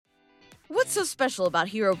What's so special about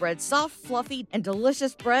Hero Bread's soft, fluffy, and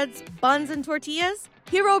delicious breads, buns, and tortillas?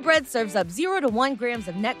 Hero Bread serves up 0 to 1 grams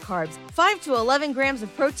of net carbs, 5 to 11 grams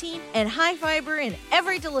of protein, and high fiber in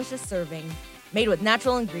every delicious serving. Made with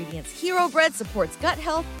natural ingredients, Hero Bread supports gut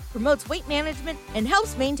health, promotes weight management, and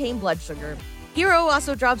helps maintain blood sugar. Hero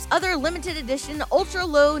also drops other limited edition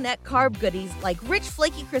ultra-low net carb goodies like rich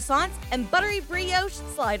flaky croissants and buttery brioche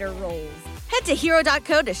slider rolls. Head to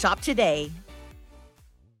hero.co to shop today.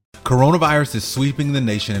 Coronavirus is sweeping the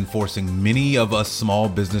nation and forcing many of us small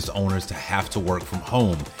business owners to have to work from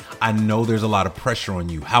home. I know there's a lot of pressure on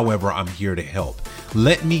you. However, I'm here to help.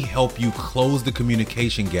 Let me help you close the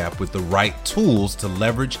communication gap with the right tools to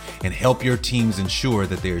leverage and help your teams ensure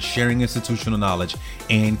that they are sharing institutional knowledge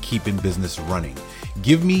and keeping business running.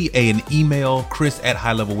 Give me an email,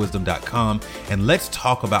 chris@highlevelwisdom.com, and let's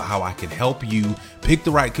talk about how I can help you pick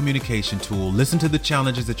the right communication tool, listen to the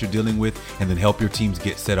challenges that you're dealing with, and then help your teams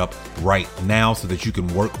get set up right now so that you can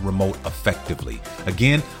work remote effectively.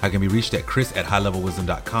 Again, I can be reached at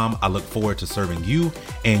chris@highlevelwisdom.com. I look forward to serving you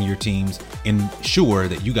and your teams. Ensure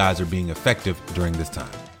that you guys are being effective during this time.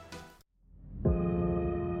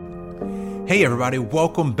 Hey everybody,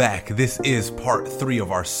 welcome back. This is part 3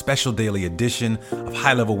 of our special daily edition of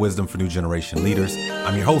High Level Wisdom for New Generation Leaders.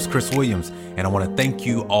 I'm your host, Chris Williams, and I want to thank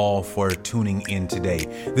you all for tuning in today.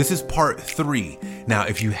 This is part 3. Now,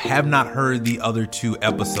 if you have not heard the other 2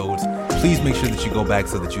 episodes, please make sure that you go back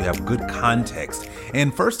so that you have good context.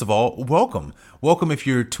 And first of all, welcome. Welcome if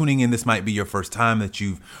you're tuning in. This might be your first time that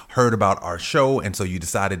you've heard about our show, and so you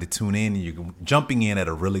decided to tune in, and you're jumping in at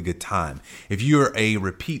a really good time. If you're a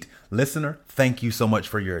repeat listener, thank you so much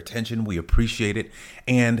for your attention. We appreciate it.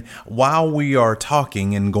 And while we are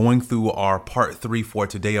talking and going through our part 3 for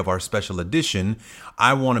today of our special edition,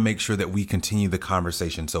 I want to make sure that we continue the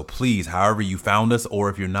conversation. So please, however you found us, or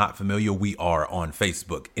if you're not familiar, we are on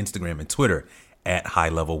Facebook, Instagram, and Twitter at High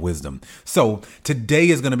Level Wisdom. So today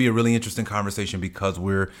is going to be a really interesting conversation because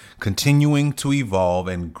we're continuing to evolve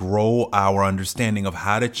and grow our understanding of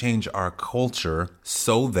how to change our culture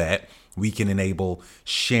so that we can enable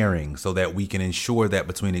sharing, so that we can ensure that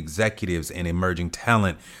between executives and emerging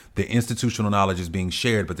talent, the institutional knowledge is being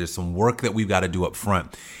shared, but there's some work that we've got to do up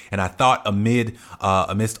front. And I thought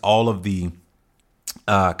amidst all of the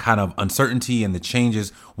kind of uncertainty and the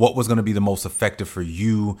changes, what was going to be the most effective for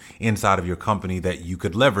you inside of your company that you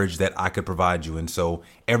could leverage, that I could provide you. And so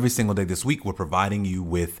every single day this week, we're providing you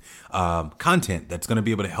with content that's going to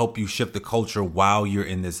be able to help you shift the culture while you're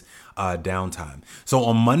in this downtime. So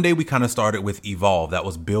on Monday, we kind of started with Evolve. That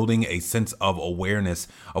was building a sense of awareness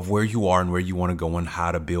of where you are and where you want to go and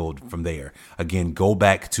how to build from there. Again, go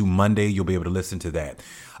back to Monday. You'll be able to listen to that.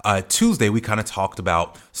 Tuesday, we kind of talked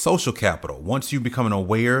about social capital. Once you become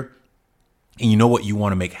aware and you know what you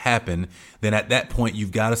want to make happen, then at that point,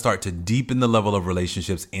 you've got to start to deepen the level of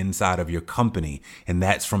relationships inside of your company. And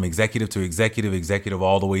that's from executive to executive,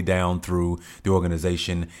 all the way down through the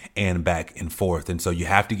organization and back and forth. And so you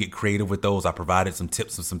have to get creative with those. I provided some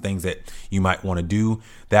tips of some things that you might want to do.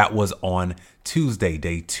 That was on Tuesday,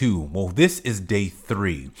 day 2. Well, this is day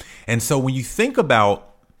 3. And so when you think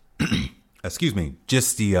about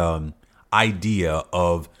just the idea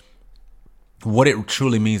of what it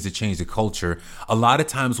truly means to change the culture, a lot of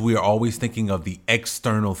times we are always thinking of the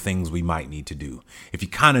external things we might need to do. If you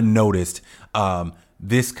kind of noticed,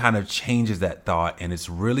 this kind of changes that thought, and it's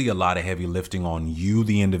really a lot of heavy lifting on you,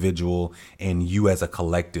 the individual, and you as a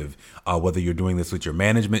collective, whether you're doing this with your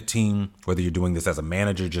management team, whether you're doing this as a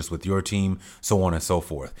manager just with your team, so on and so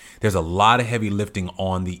forth. There's a lot of heavy lifting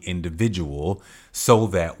on the individual so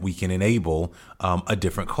that we can enable a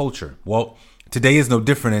different culture. Well, today is no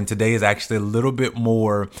different, and today is actually a little bit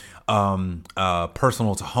more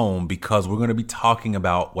personal to home because we're going to be talking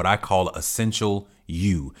about what I call Essential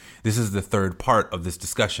You. This is the third part of this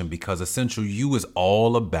discussion because Essential You is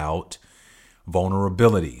all about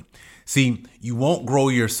vulnerability. See, you won't grow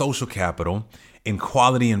your social capital in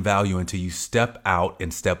quality and value until you step out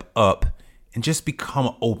and step up and just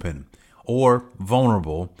become open or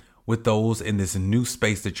vulnerable with those in this new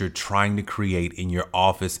space that you're trying to create in your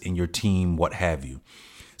office, in your team, what have you.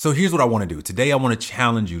 So here's what I want to do. Today, I want to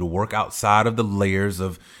challenge you to work outside of the layers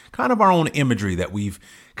of kind of our own imagery that we've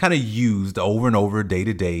kind of used over and over day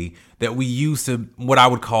to day, that we use to what I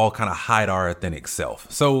would call kind of hide our authentic self.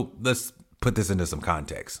 So let's put this into some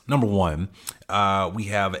context. Number one, we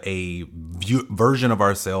have a version of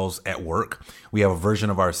ourselves at work. We have a version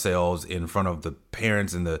of ourselves in front of the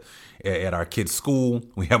parents at our kids' school.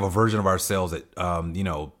 We have a version of ourselves at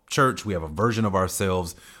church. We have a version of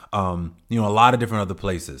ourselves a lot of different other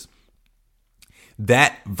places.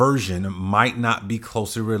 That version might not be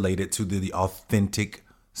closely related to the authentic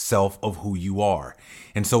self of who you are.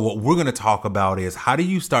 And so what we're going to talk about is how do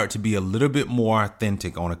you start to be a little bit more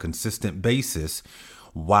authentic on a consistent basis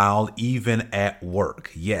while even at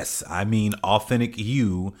work? Yes, I mean authentic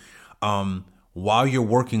you while you're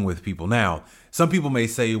working with people. Now, some people may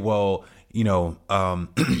say, well,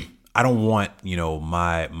 I don't want,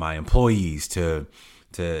 my employees to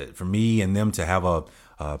for me and them to have a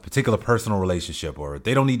particular personal relationship, or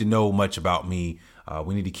they don't need to know much about me.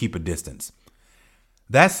 We need to keep a distance.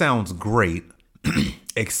 That sounds great,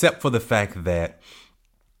 except for the fact that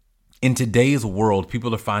in today's world,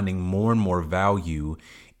 people are finding more and more value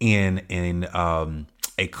in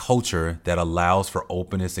a culture that allows for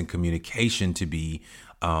openness and communication to be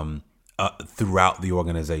throughout the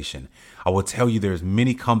organization. I will tell you, there's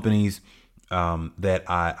many companies that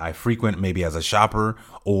I frequent, maybe as a shopper,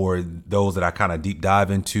 or those that I kind of deep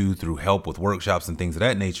dive into through help with workshops and things of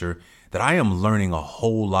that nature, that I am learning a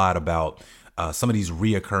whole lot about some of these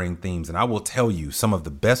reoccurring themes. And I will tell you, some of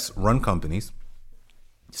the best run companies,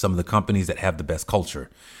 some of the companies that have the best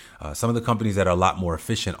culture, some of the companies that are a lot more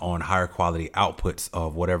efficient on higher quality outputs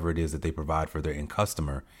of whatever it is that they provide for their end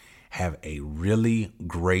customer, have a really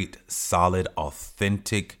great, solid,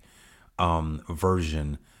 authentic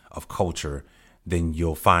version of culture than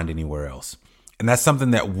you'll find anywhere else. And that's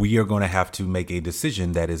something that we are going to have to make a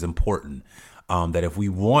decision that is important. That if we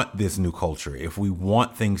want this new culture, if we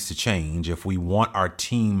want things to change, if we want our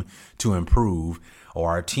team to improve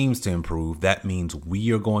or our teams to improve, that means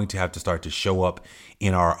we are going to have to start to show up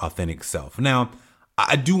in our authentic self. Now,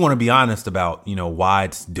 I do want to be honest about, why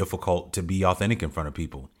it's difficult to be authentic in front of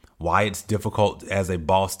people. Why it's difficult as a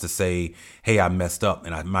boss to say, hey, I messed up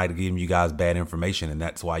and I might have given you guys bad information, and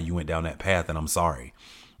that's why you went down that path, and I'm sorry.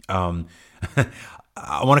 I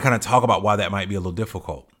want to kind of talk about why that might be a little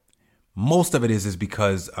difficult. Most of it is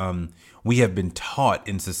because we have been taught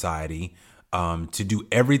in society to do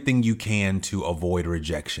everything you can to avoid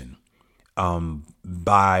rejection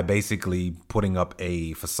by basically putting up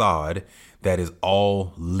a facade that is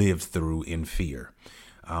all lived through in fear.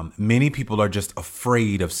 Many people are just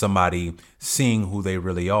afraid of somebody seeing who they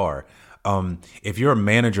really are. If you're a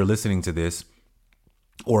manager listening to this,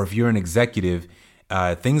 or if you're an executive,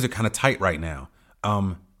 things are kind of tight right now.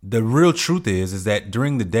 The real truth is that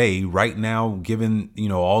during the day right now, given,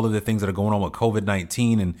 all of the things that are going on with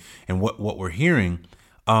COVID-19 and what we're hearing,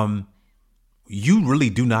 you really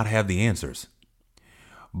do not have the answers.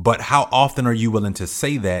 But how often are you willing to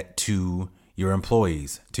say that to your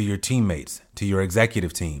employees, to your teammates, to your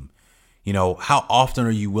executive team? How often are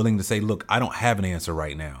you willing to say, look, I don't have an answer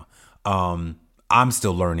right now. I'm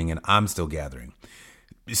still learning and I'm still gathering.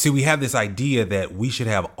 See, we have this idea that we should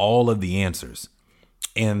have all of the answers,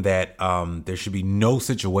 and that there should be no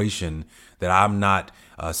situation that I'm not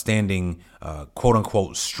standing, quote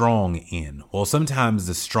unquote, strong in. Well, sometimes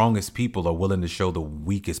the strongest people are willing to show the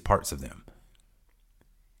weakest parts of them.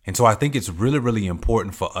 And so I think it's really, really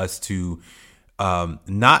important for us to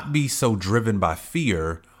not be so driven by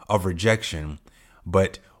fear of rejection,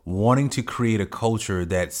 but wanting to create a culture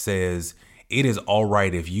that says it is all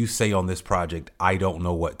right if you say on this project, I don't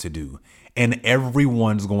know what to do, and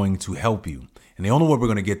everyone's going to help you. And the only way we're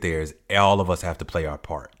going to get there is all of us have to play our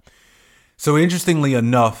part. So interestingly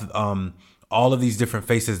enough, all of these different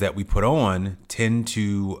faces that we put on tend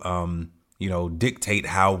to, dictate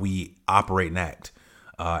how we operate and act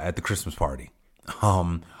at the Christmas party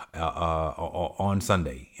on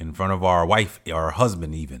Sunday, in front of our wife, our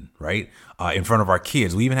husband, even, right? In front of our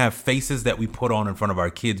kids. We even have faces that we put on in front of our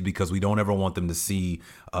kids because we don't ever want them to see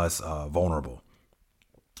us vulnerable.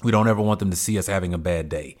 We don't ever want them to see us having a bad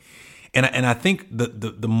day. And I think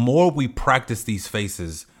the more we practice these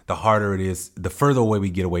faces, the harder it is, the further away we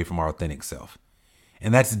get away from our authentic self.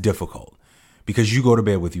 And that's difficult because you go to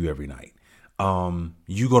bed with you every night.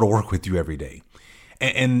 You go to work with you every day.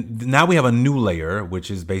 And now we have a new layer,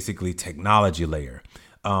 which is basically technology layer.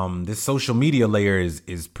 This social media layer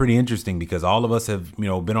is pretty interesting because all of us have,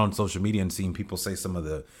 been on social media and seen people say some of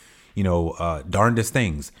the, darndest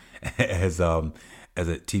things, as a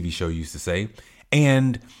TV show used to say.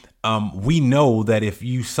 And we know that if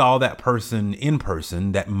you saw that person in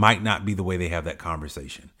person, that might not be the way they have that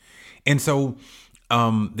conversation. And so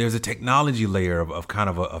there's a technology layer of kind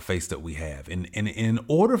of a face that we have. And in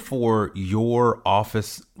order for your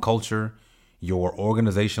office culture, your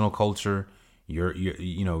organizational culture,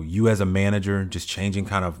 you as a manager, just changing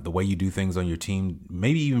kind of the way you do things on your team,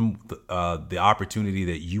 maybe even the opportunity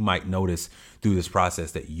that you might notice through this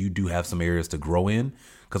process that you do have some areas to grow in,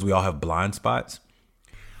 because we all have blind spots.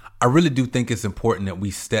 I really do think it's important that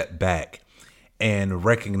we step back and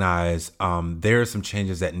recognize there are some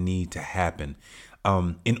changes that need to happen.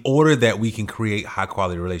 in order that we can create high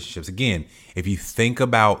quality relationships. Again, if you think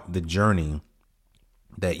about the journey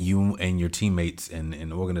that you and your teammates and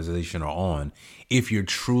the organization are on, if you're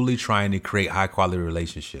truly trying to create high quality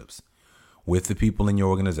relationships with the people in your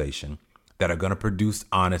organization that are going to produce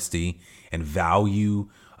honesty and value,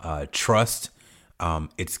 trust,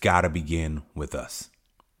 it's got to begin with us.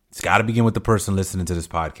 It's got to begin with the person listening to this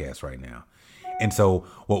podcast right now. And so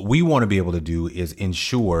what we want to be able to do is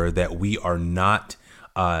ensure that we are not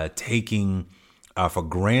taking for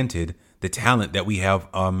granted the talent that we have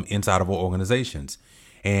inside of our organizations.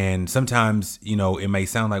 And sometimes, it may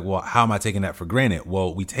sound like, well, how am I taking that for granted?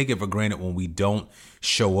 Well, we take it for granted when we don't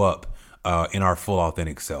show up in our full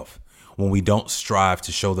authentic self, when we don't strive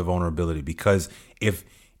to show the vulnerability. Because if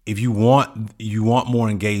you want more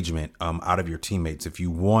engagement out of your teammates, if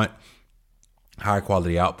you want high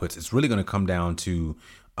quality outputs, it's really going to come down to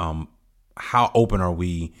how open are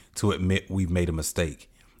we to admit we've made a mistake,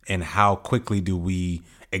 and how quickly do we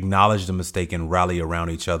acknowledge the mistake and rally around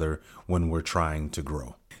each other when we're trying to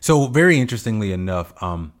grow. So very interestingly enough,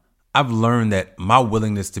 I've learned that my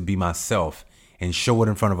willingness to be myself and show it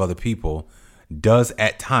in front of other people does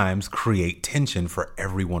at times create tension for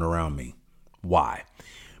everyone around me. Why?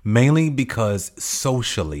 Mainly because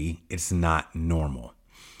socially, it's not normal.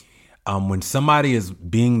 When somebody is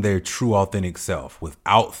being their true authentic self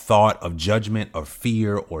without thought of judgment or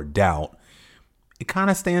fear or doubt, it kind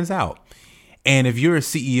of stands out. And if you're a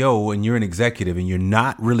CEO and you're an executive and you're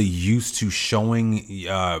not really used to showing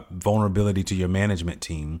vulnerability to your management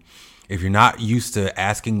team, if you're not used to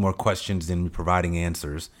asking more questions than providing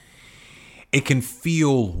answers, it can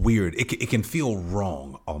feel weird. It can feel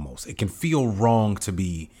wrong almost. It can feel wrong to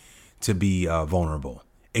be vulnerable.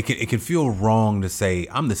 It can feel wrong to say,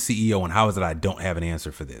 I'm the CEO and how is it I don't have an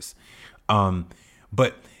answer for this?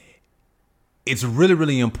 But it's really,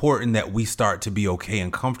 really important that we start to be okay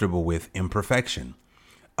and comfortable with imperfection.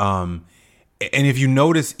 And if you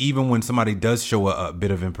notice, even when somebody does show a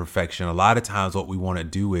bit of imperfection, a lot of times what we want to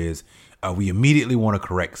do is we immediately want to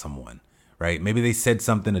correct someone, right? Maybe they said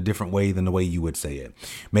something a different way than the way you would say it.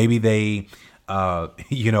 Maybe they,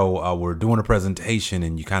 were doing a presentation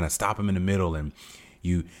and you kind of stop them in the middle and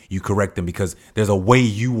you correct them because there's a way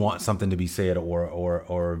you want something to be said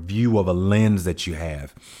or view of a lens that you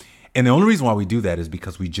have. And the only reason why we do that is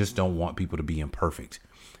because we just don't want people to be imperfect.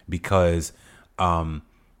 Because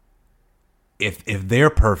if they're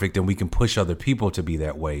perfect and we can push other people to be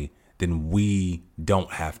that way, then we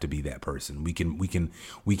don't have to be that person. We can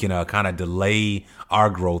kind of delay our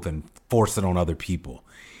growth and force it on other people.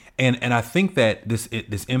 And I think that this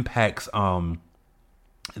impacts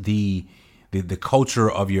the culture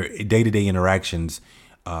of your day-to-day interactions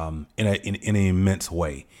in an immense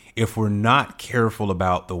way. If we're not careful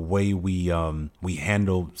about the way we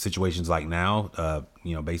handle situations like now,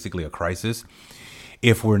 basically a crisis,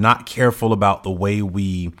 if we're not careful about the way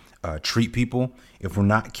we treat people, if we're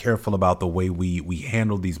not careful about the way we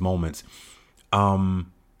handle these moments,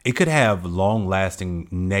 it could have long-lasting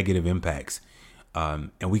negative impacts,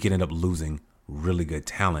 and we could end up losing really good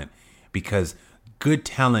talent because good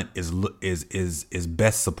talent is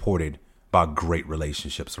best supported by great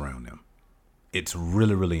relationships around them. It's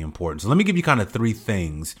really, really important. So let me give you kind of 3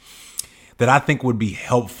 things that I think would be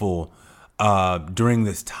helpful during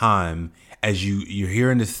this time as you're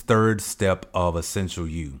hearing this 3rd step of Essential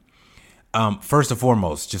You. First and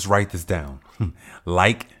foremost, just write this down.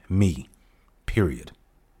 Like me, period.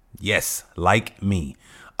 Yes, like me.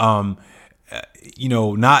 Not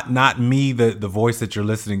me, the voice that you're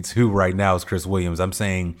listening to right now is Chris Williams. I'm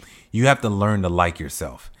saying you have to learn to like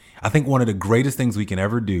yourself. I think one of the greatest things we can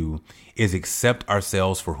ever do is accept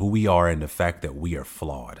ourselves for who we are and the fact that we are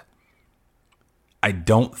flawed. I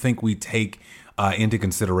don't think we take into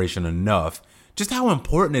consideration enough just how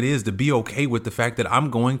important it is to be okay with the fact that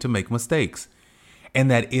I'm going to make mistakes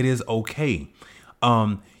and that it is okay.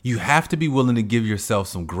 You have to be willing to give yourself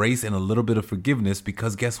some grace and a little bit of forgiveness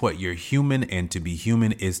because guess what? You're human, and to be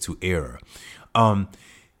human is to err. Some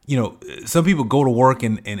people go to work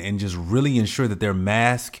and just really ensure that their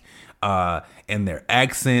mask and their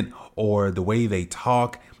accent or the way they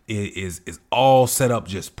talk is all set up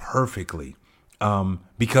just perfectly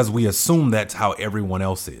because we assume that's how everyone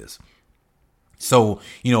else is. So,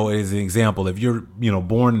 as an example, if you're,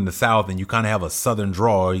 born in the South and you kind of have a Southern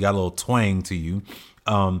drawl, you got a little twang to you,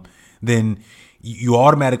 then you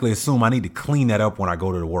automatically assume I need to clean that up when I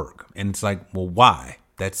go to work. And it's like, well, why?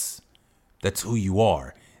 That's who you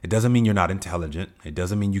are. It doesn't mean you're not intelligent. It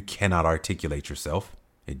doesn't mean you cannot articulate yourself.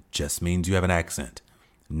 It just means you have an accent.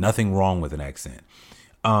 Nothing wrong with an accent.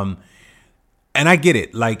 And I get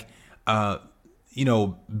it. Like,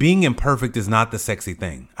 being imperfect is not the sexy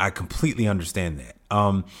thing. I completely understand that.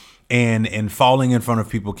 And falling in front of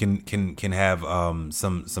people can have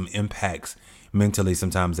some impacts mentally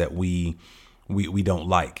sometimes that we don't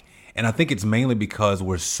like. And I think it's mainly because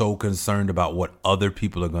we're so concerned about what other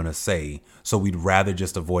people are going to say. So we'd rather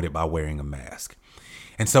just avoid it by wearing a mask.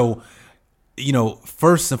 And so,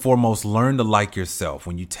 first and foremost, learn to like yourself.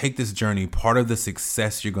 When you take this journey, part of the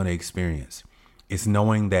success you're going to experience is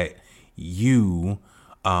knowing that you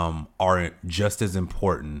are just as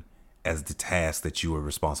important as the task that you are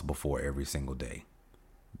responsible for every single day.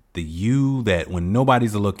 The you that when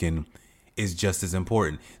nobody's looking is just as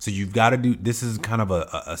important. So you've got to do, this is kind of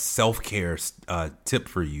a self-care tip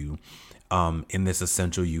for you in this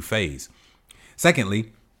essential you phase.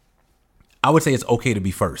 Secondly, I would say it's okay to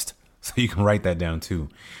be first. So you can write that down too.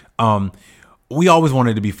 We always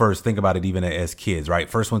wanted to be first. Think about it even as kids, right?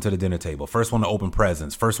 First one to the dinner table, first one to open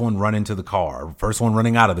presents, first one running to the car, first one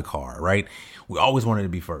running out of the car, right? We always wanted to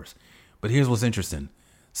be first. But here's what's interesting.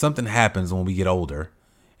 Something happens when we get older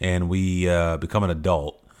and we become an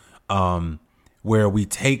adult, where we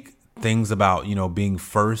take things about, being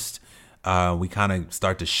first. We kind of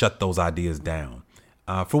start to shut those ideas down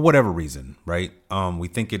for whatever reason, right? We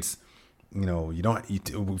think it's,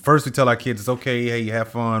 first we tell our kids it's okay. Hey, you have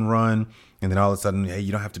fun, run. And then all of a sudden, hey,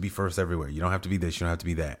 you don't have to be first everywhere. You don't have to be this. You don't have to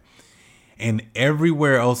be that. And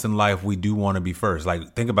everywhere else in life, we do want to be first.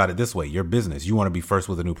 Like, think about it this way. Your business, you want to be first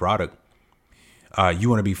with a new product. You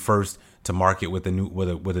want to be first to market with a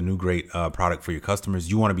new great product for your customers.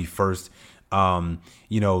 You want to be first, to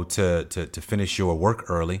finish your work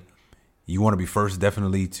early. You want to be first,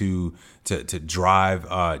 definitely to drive,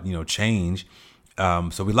 change.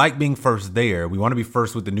 So we like being first there. We want to be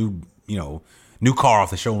first with the new car off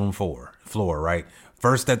the showroom floor, right?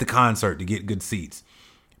 First at the concert to get good seats.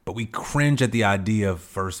 But we cringe at the idea of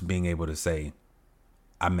first being able to say,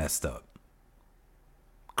 I messed up.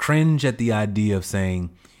 Cringe at the idea of saying,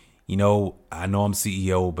 I know I'm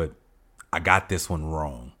CEO, but I got this one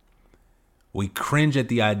wrong. We cringe at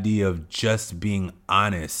the idea of just being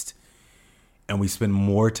honest, and we spend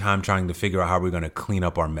more time trying to figure out how we're going to clean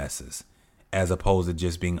up our messes, as opposed to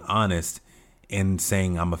just being honest and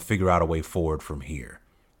saying, I'm going to figure out a way forward from here.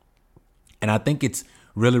 And I think it's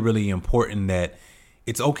really, really important that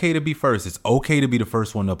it's okay to be first. It's okay to be the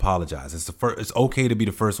first one to apologize. It's okay to be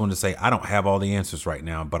the first one to say, I don't have all the answers right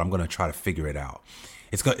now, but I'm going to try to figure it out.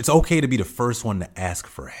 It's okay to be the first one to ask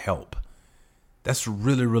for help. That's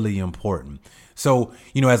really, really important. So,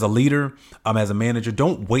 as a leader, as a manager,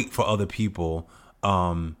 don't wait for other people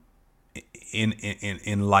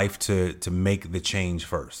in life to make the change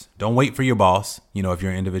first. Don't wait for your boss, if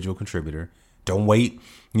you're an individual contributor. Don't wait,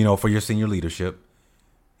 for your senior leadership.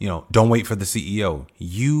 Don't wait for the CEO.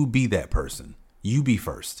 You be that person. You be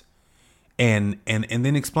first. And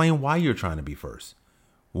then explain why you're trying to be first.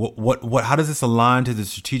 How does this align to the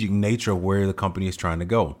strategic nature of where the company is trying to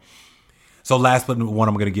go? So last but one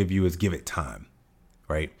I'm going to give you is give it time,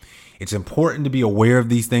 right? It's important to be aware of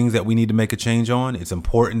these things that we need to make a change on. It's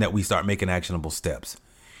important that we start making actionable steps.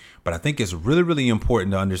 But I think it's really, really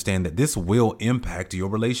important to understand that this will impact your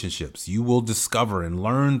relationships. You will discover and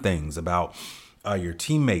learn things about your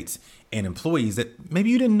teammates and employees that maybe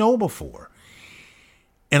you didn't know before.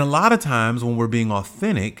 And a lot of times when we're being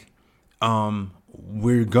authentic,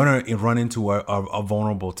 we're going to run into a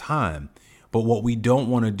vulnerable time. But what we don't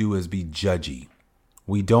want to do is be judgy.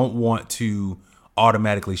 We don't want to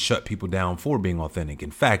automatically shut people down for being authentic.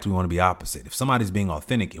 In fact, we want to be opposite. If somebody's being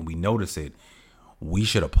authentic and we notice it, we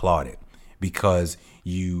should applaud it, because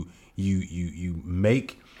you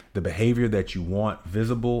make the behavior that you want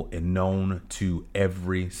visible and known to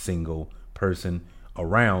every single person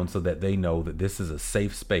around, so that they know that this is a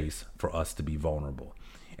safe space for us to be vulnerable.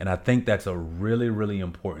 And I think that's a really, really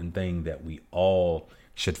important thing that we all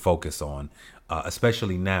should focus on,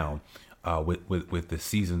 especially now with the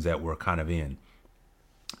seasons that we're kind of in.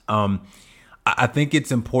 I think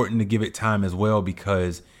it's important to give it time as well,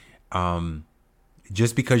 because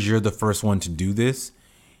just because you're the first one to do this,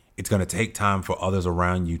 it's going to take time for others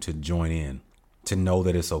around you to join in, to know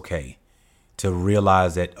that it's okay, to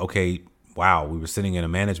realize that, okay, wow, we were sitting in a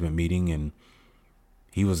management meeting and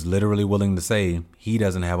he was literally willing to say he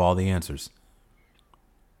doesn't have all the answers.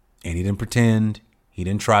 And he didn't pretend. He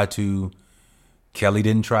didn't try to. Kelly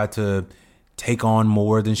didn't try to take on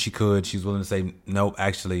more than she could. She's willing to say, no,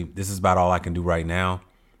 actually, this is about all I can do right now,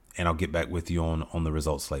 and I'll get back with you on the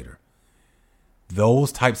results later.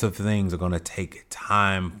 Those types of things are going to take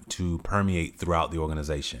time to permeate throughout the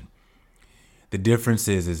organization. The difference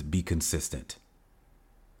is be consistent.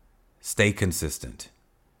 Stay consistent.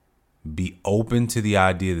 Be open to the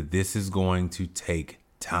idea that this is going to take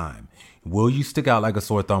time. Will you stick out like a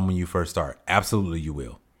sore thumb when you first start? Absolutely you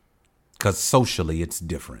will. Because socially it's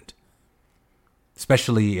different,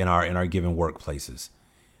 especially in our given workplaces.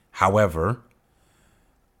 However,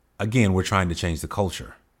 again, we're trying to change the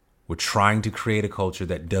culture. We're trying to create a culture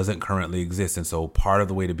that doesn't currently exist. And so part of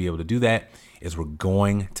the way to be able to do that is we're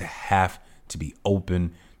going to have to be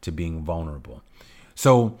open to being vulnerable.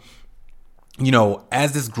 So,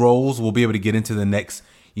 as this grows, we'll be able to get into the next,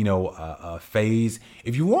 phase.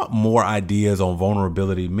 If you want more ideas on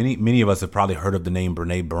vulnerability, many of us have probably heard of the name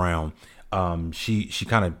Brene Brown. She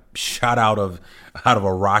kind of shot out of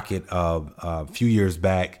a rocket a few years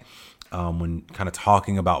back when kind of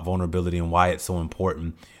talking about vulnerability and why it's so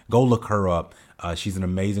important. Go look her up. She's an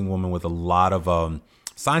amazing woman with a lot of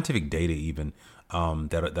scientific data even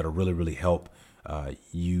that'll really, really help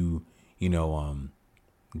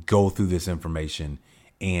go through this information,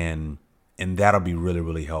 and that'll be really,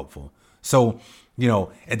 really helpful. So,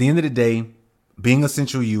 at the end of the day, being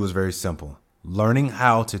essential you is very simple. Learning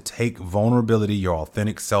how to take vulnerability, your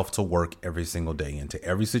authentic self, to work every single day into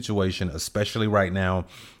every situation, especially right now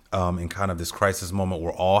in kind of this crisis moment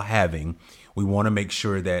we're all having. We want to make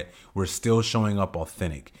sure that we're still showing up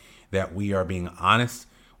authentic, that we are being honest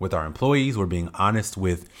with our employees, we're being honest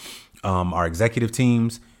with our executive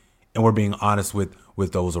teams, and we're being honest with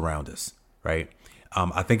those around us, right?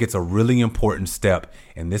 I think it's a really important step,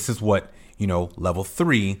 and this is what level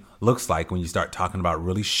 3 looks like when you start talking about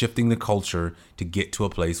really shifting the culture to get to a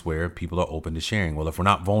place where people are open to sharing. Well, if we're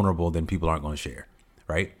not vulnerable, then people aren't going to share,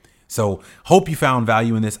 right? So hope you found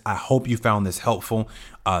value in this. I hope you found this helpful.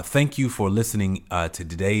 Thank you for listening to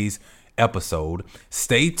today's episode.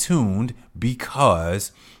 Stay tuned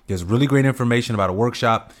because there's really great information about a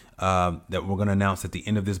workshop that we're going to announce at the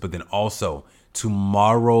end of this, but then also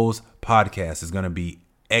tomorrow's podcast is going to be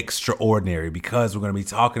extraordinary because we're going to be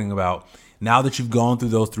talking about, now that you've gone through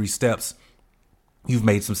those 3 steps, you've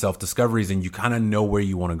made some self-discoveries and you kind of know where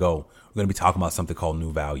you want to go. We're going to be talking about something called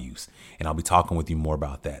new values, and I'll be talking with you more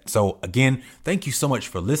about that. So again, thank you so much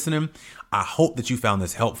for listening. I hope that you found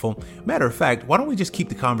this helpful. Matter of fact, why don't we just keep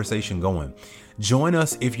the conversation going? Join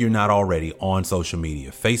us if you're not already on social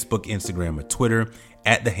media, Facebook, Instagram, or Twitter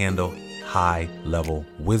at the handle High Level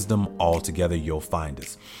Wisdom. All together, you'll find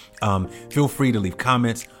us. Feel free to leave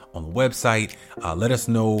comments on the website. Let us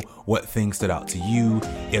know what things stood out to you.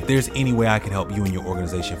 If there's any way I can help you and your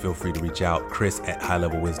organization, feel free to reach out,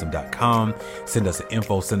 chris@highlevelwisdom.com. Send us an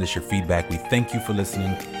info, send us your feedback. We thank you for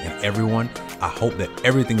listening. And everyone, I hope that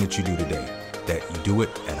everything that you do today, that you do it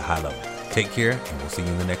at a high level. Take care, and we'll see you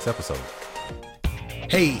in the next episode.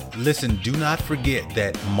 Hey, listen, do not forget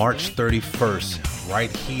that March 31st,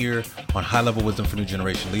 right here on High Level Wisdom for New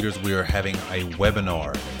Generation Leaders, we are having a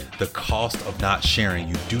webinar, The Cost of Not Sharing.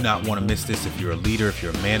 You do not want to miss this. If you're a leader, if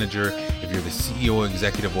you're a manager, if you're the CEO,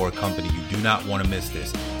 executive, or a company, you do not want to miss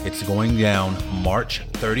this. It's going down March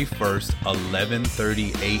 31st,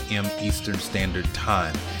 11:30 a.m. Eastern Standard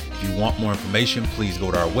Time. If you want more information, please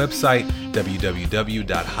go to our website,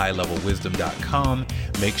 www.highlevelwisdom.com.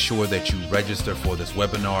 Make sure that you register for this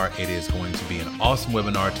webinar. It is going to be an awesome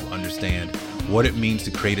webinar to understand what it means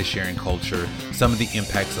to create a sharing culture, some of the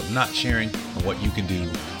impacts of not sharing, and what you can do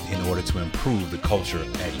in order to improve the culture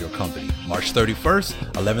at your company. March 31st,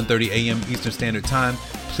 11:30 a.m. Eastern Standard Time.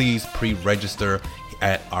 Please pre-register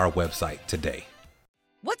at our website today.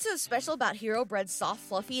 What's so special about Hero Bread's soft,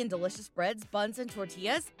 fluffy, and delicious breads, buns, and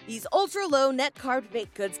tortillas? These ultra-low net-carb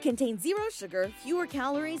baked goods contain 0 sugar, fewer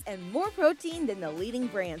calories, and more protein than the leading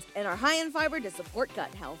brands, and are high in fiber to support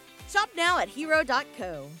gut health. Shop now at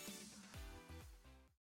hero.co.